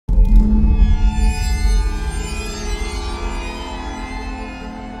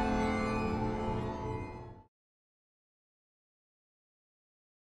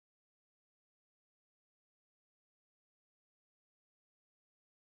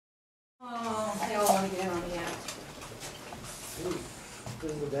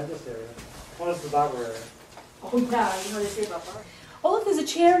dentist area. One is the barber area. Oh yeah, you know what they say about barber. Oh look, there's a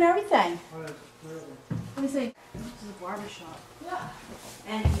chair and everything. Where is it? Let me see. This is a barbershop. Yeah.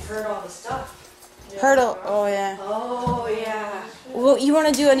 And he heard all the stuff. Heard all, oh yeah. Oh yeah. Well, you want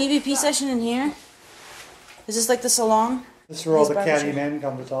to do an EVP session in here? Is this like the salon? This is where all His the barbershop. catty men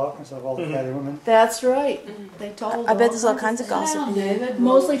come to talk instead of all the catty women. That's right. They told I bet there's all kinds of gossip in here.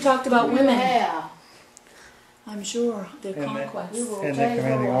 Mostly talked about women. I'm sure. Their And the- conquests. And the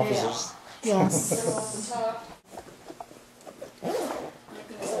commanding officers. Yes.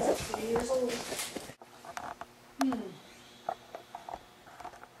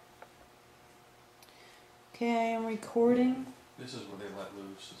 Okay, I'm recording. This is where they let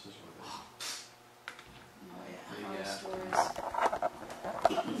loose. This is where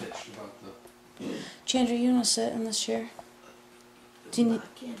they bitched about the. Chandra, you want to sit in this chair? Do you need?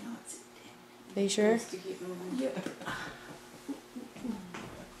 I cannot sit down. Are you sure? Yeah.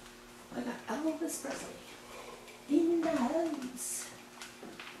 I got Elvis Presley in the house.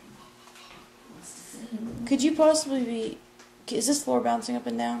 Could you possibly be? Is this floor bouncing up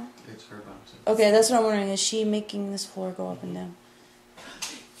and down? It's her bouncing. Okay, that's what I'm wondering. Is she making this floor go up and down?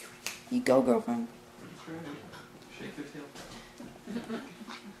 You go, girlfriend. Shake the tail.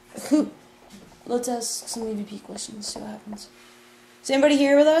 Who? Let's ask some EVP questions. See what happens. Is anybody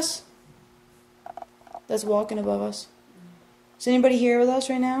here with us? That's walking above us. Is anybody here with us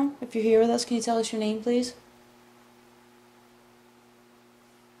right now? If you're here with us, can you tell us your name, please?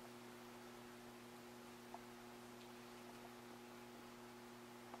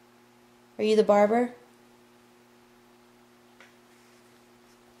 Are you the barber?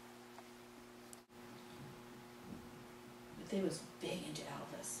 They was big into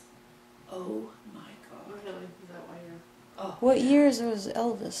Elvis. Oh my God. Really? Is that why you're... Oh. What years was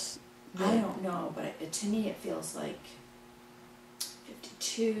Elvis? I don't know, but to me it feels like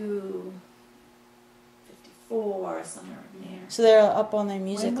 52, 54, somewhere in there. So they're up on their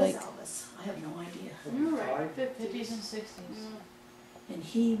music, When was like. Elvis? I have no idea. You're right. 50s and 60s. And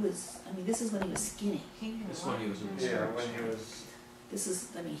he was, I mean, this is when he was skinny. This one he was in the Yeah, when he was. This is,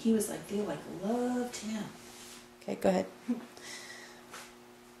 I mean, he was like, they like loved him. Okay, go ahead.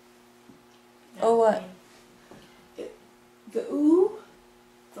 Oh, what? The ooh,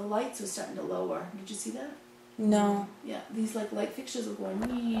 the lights were starting to lower. Did you see that? No. Yeah, these like light fixtures were going.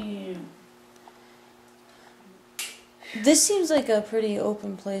 Meow. This seems like a pretty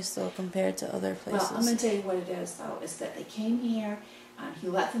open place, though, compared to other places. Well, I'm going to tell you what it is, though, is that they came here, he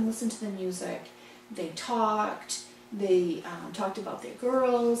let them listen to the music, they talked, they talked about their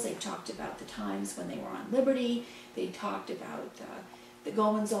girls, they talked about the times when they were on Liberty, they talked about the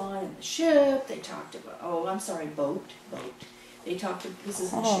goings-on in the ship, they talked about, oh, I'm sorry, boat. They talked, this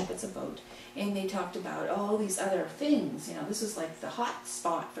isn't a ship, it's a boat. And they talked about all these other things, you know, this was like the hot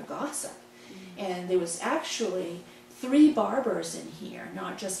spot for gossip. And there was actually 3 barbers in here,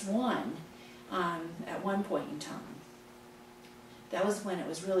 not just one, at one point in time. That was when it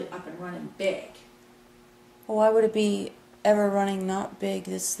was really up and running big. Well, why would it be ever running not big?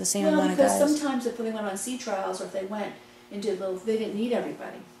 It's the same amount of guys. Well, because sometimes if they went on sea trials or if they went and did little, they didn't need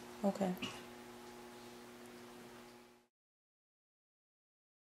everybody. Okay.